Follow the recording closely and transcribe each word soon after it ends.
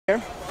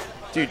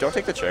Dude, don't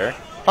take the chair.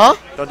 Huh?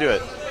 Don't do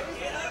it.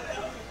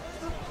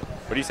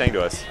 What are you saying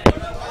to us?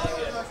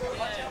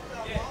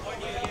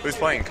 Who's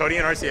playing? Cody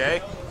and RCA?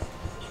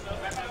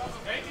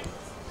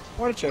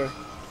 What a chair.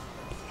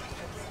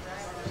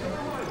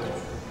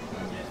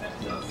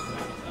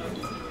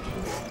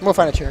 I'm gonna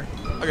find a chair.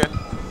 Okay.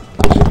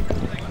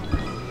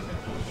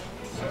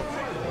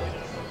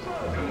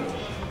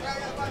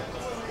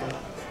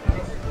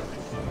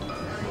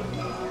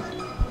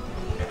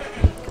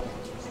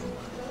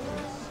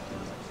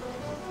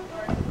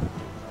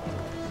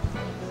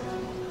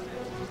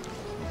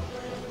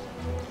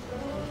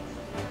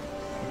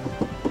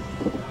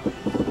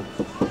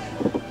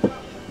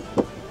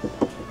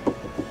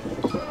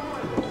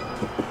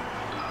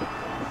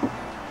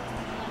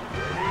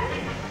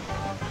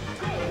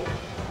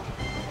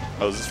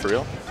 Oh, is this for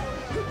real?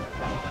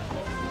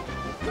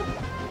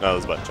 No,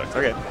 those button checks.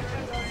 Okay.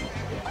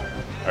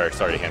 Or,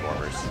 sorry, hand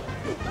warmers.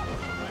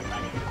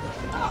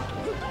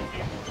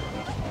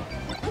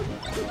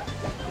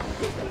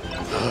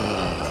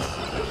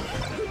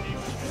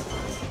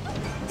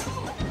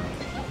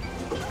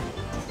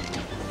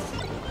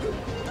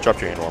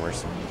 Drop your hand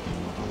warmers.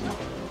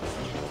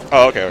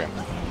 Oh, okay, okay.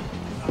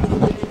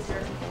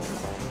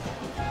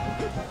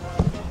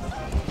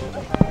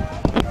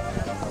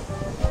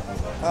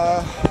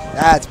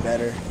 That's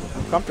better.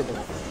 Comfortable.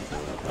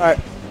 Alright.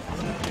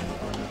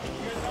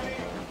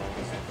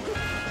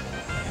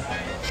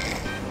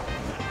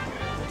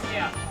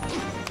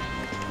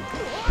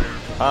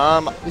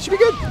 This should be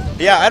good.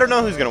 Yeah, I don't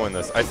know who's gonna win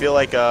this. I feel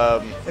like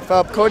If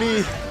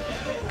Cody,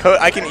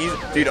 I can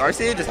dude,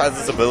 RCA just has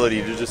this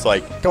ability to just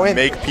like Go in.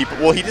 make people.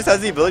 Well, he just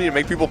has the ability to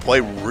make people play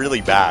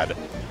really bad,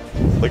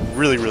 like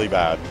really, really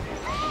bad,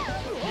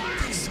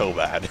 so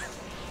bad.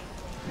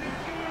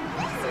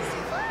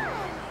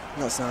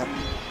 no, it's not.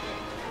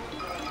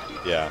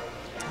 Yeah,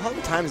 How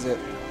many time is it?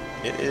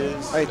 it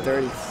is.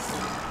 8:30.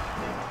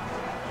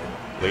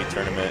 Late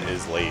tournament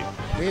is late.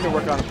 We need to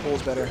work on the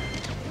pools better.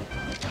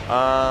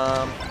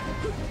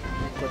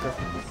 Quicker.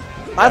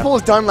 My Yeah. pool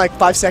is done in like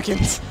 5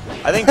 seconds.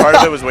 I think part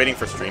of it was waiting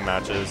for stream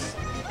matches.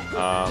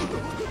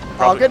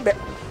 Oh, good bear.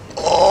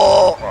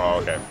 Oh,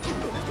 okay.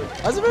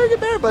 That's a very good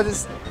bear, but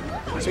it's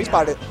sweet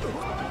spotted.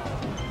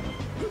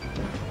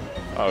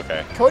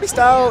 Okay. Cody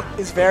style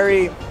is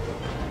very.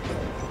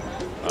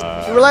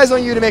 He relies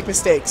on you to make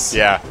mistakes.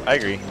 Yeah, I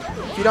agree.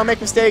 If you don't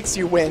make mistakes,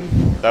 you win.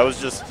 That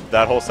was just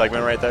that whole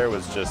segment right there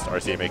was just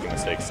RCA making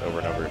mistakes over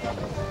and over.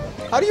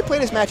 How do you play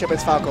this matchup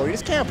against Falco? You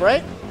just camp,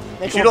 right? You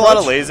Make shoot him a lot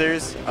of approach?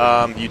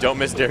 lasers. You don't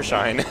miss dare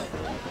shine.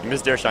 You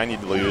miss dare shine, you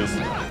lose.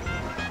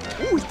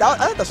 Ooh, he's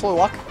down. I like the slow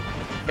walk.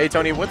 Hey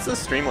Tony, what's the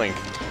stream link?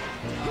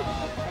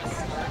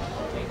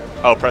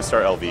 Oh, press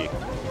start LV.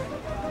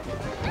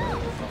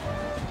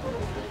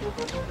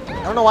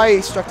 I don't know why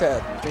he struck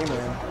that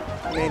Dreamland.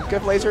 I mean,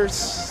 good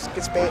lasers,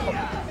 good space.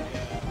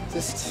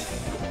 Just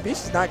Peach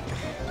is not.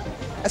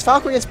 As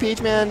Falco against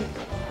Peach, man,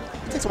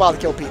 it takes a while to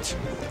kill Peach.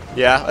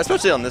 Yeah,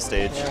 especially on this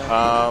stage.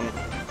 Yeah.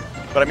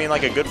 But I mean,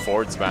 like a good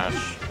forward smash.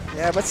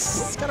 Yeah, but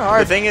it's kind of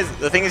hard.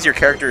 The thing is, your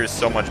character is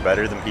so much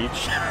better than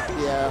Peach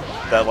Yeah.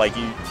 that like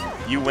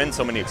you win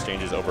so many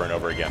exchanges over and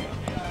over again.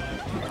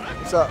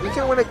 So you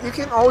can win it. You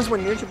can always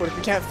win neutral, but if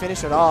you can't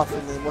finish it off,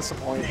 then what's the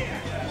point?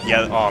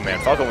 Yeah. Oh man,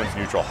 Falco wins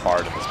neutral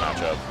hard in this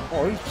matchup.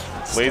 Oh,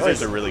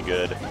 Lasers are really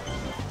good.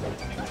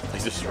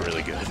 Lasers are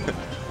really good.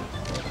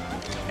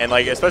 And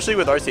like, especially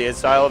with RCA's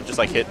style of just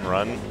like hit and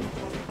run,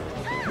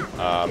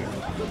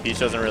 Peach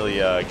doesn't really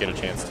get a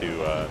chance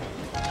to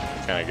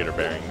kind of get her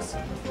bearings.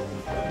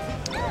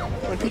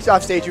 When Peach's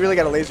off stage, you really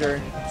got to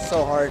laser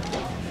so hard.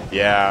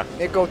 Yeah.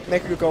 Make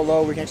her go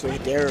low. We can actually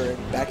dare her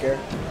and back air.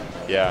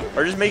 Yeah.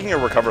 Or just making her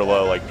recover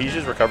low. Like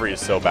Peach's recovery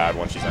is so bad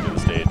once she's under the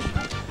stage.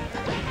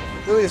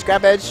 Really, just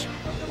grab edge,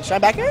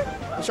 shine back air,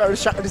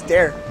 just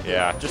dare.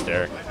 Yeah, just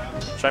dare.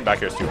 Shine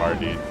back air is too hard,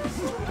 dude.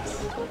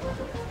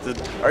 Does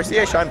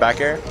RCA shine back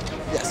air?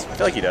 Yes. I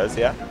feel like he does,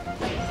 yeah.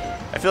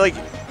 I feel like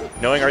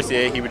knowing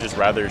RCA, he would just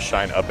rather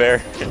shine up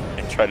air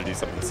and try to do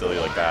something silly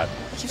like that.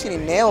 He keeps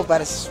getting nailed by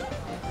this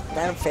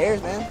random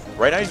fairs, man.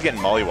 Right now he's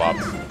getting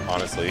mollywopped,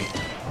 honestly.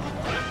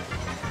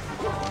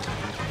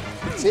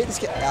 See,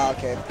 just get. Oh,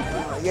 okay.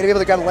 You gotta be able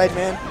to grab the ledge,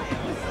 man.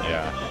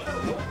 Yeah.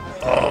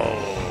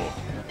 Oh.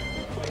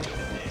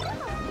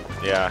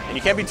 Yeah, and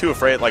you can't be too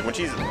afraid. Like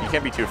you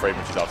can't be too afraid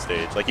when she's off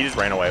stage. Like he just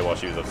ran away while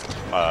she was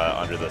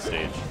under the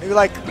stage. Maybe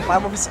like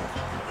 5 more percent.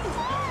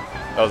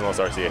 That was the most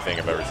RCA thing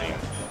I've ever seen.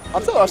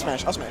 I'll still up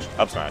smash. Up smash.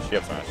 Up smash. He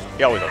up smash.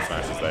 He always up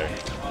smashes there.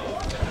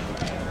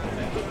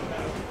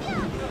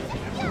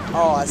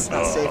 Oh, that's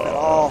not safe at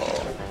all.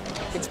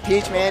 It's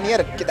Peach, man. You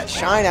gotta get that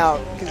shine out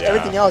because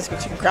everything else you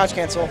can crouch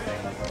cancel.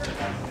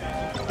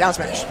 Down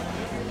smash.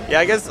 Yeah,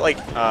 I guess like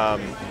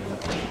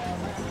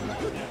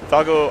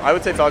Falco. I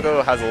would say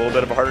Falco has a little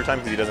bit of a harder time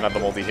because he doesn't have the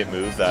multi-hit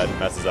move that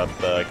messes up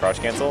the crouch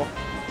cancel.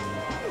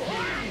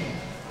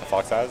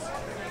 Fox has.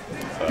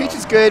 So. Peach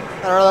is good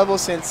at our level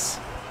since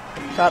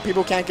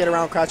people can't get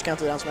around crouch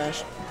cancel down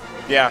smash.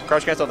 Yeah,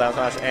 crouch cancel down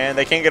smash, and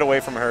they can't get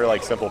away from her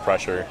like simple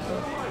pressure.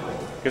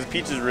 Because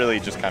Peach is really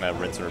just kind of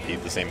rinse and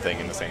repeat the same thing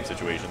in the same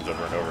situations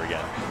over and over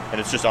again.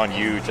 And it's just on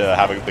you to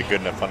have the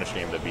good enough punish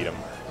game to beat him.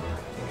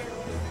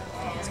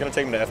 It's going to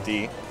take him to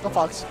FD. Go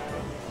Fox.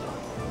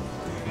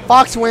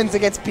 Fox wins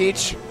against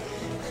Peach.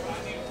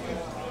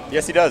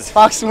 Yes, he does.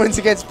 Fox wins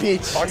against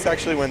Peach. Fox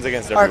actually wins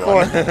against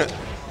everyone.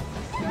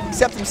 Hardcore.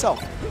 Except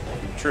himself.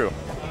 True.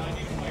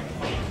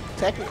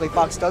 Technically,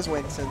 Fox does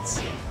win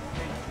since...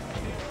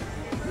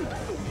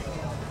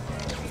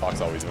 Fox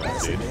always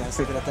wins, dude. Yeah, let's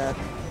leave it at that.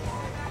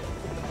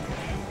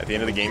 At the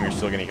end of the game, you're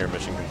still going to hear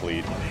mission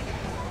complete.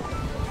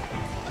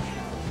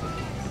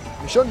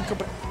 Mission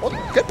complete.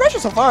 Oh, good pressure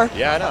so far.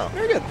 Yeah, I know.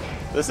 Very good.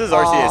 This is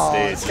RCA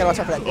stage. Just gotta watch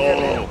out for that.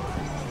 Oh.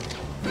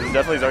 This is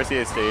definitely his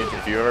RCA stage.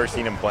 If you've ever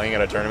seen him playing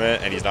at a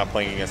tournament and he's not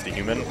playing against a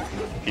human,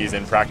 he's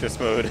in practice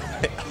mode.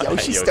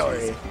 Yoshi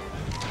story.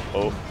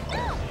 Oh.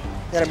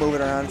 You gotta move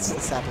it around.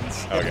 This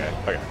happens. Okay.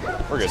 Okay.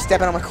 We're good.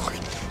 Stepping on my court.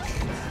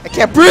 I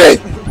can't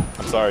breathe.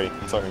 I'm sorry.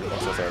 I'm sorry. I'm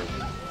so sorry.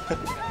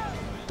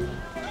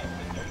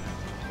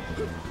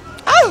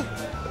 Oh!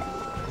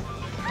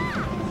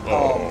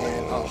 Oh,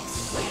 man. Oh.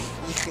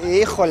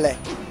 Híjole.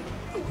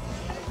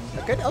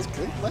 Okay, that was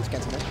good. Let's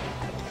get to it.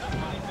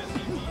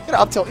 Get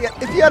up tilt. Yeah,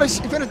 if you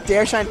had a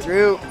dare shine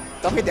through,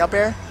 don't get the up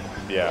air.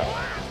 Yeah.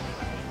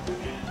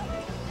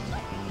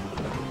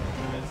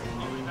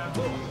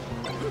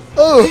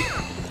 Oh!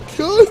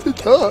 Kill the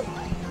top.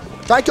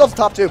 Try and kill the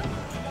top too.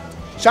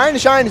 Shine to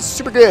shine is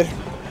super good.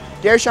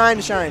 Dare shine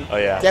to shine. Oh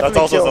yeah, definitely that's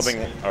also kills.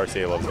 something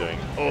RCA loves doing.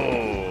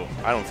 Oh,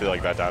 I don't feel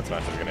like that down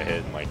smash is gonna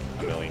hit in like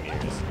a million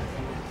years.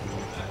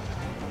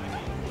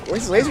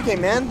 Where's his laser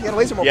game, man? You got a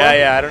laser more. Yeah,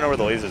 yeah, I don't know where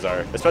the lasers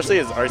are. Especially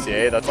his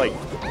RCA, that's like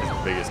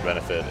his biggest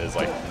benefit is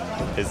like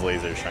his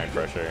laser shine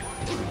pressure.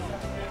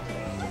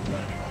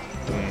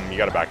 You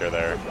got a back air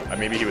there.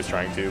 Maybe he was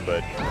trying to,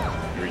 but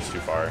he reached too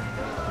far.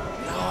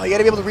 Oh, you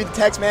gotta be able to read the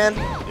text, man.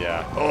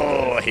 Yeah.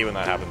 Oh, I hate when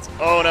that happens.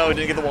 Oh no, he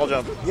didn't get the wall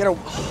jump. You gotta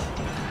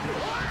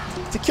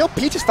to kill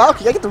Peach's Falco,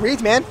 you gotta get the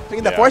reads, man. To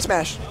get that forward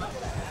smash.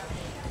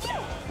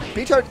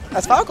 Peach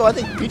as Falco, I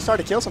think Peach is hard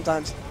to kill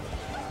sometimes.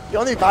 The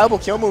only viable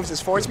kill moves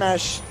is forward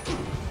smash,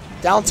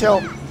 down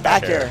tilt,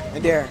 back air,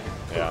 and dare.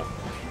 Yeah.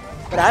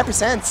 But at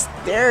percent,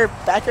 dare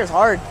back air is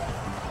hard.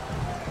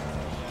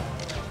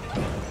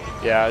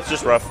 Yeah, it's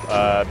just rough.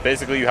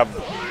 Basically, you have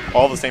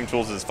all the same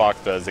tools as Fox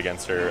does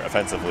against her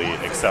offensively,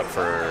 except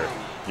for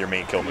your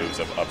main kill moves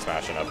of up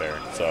smash and up air.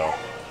 So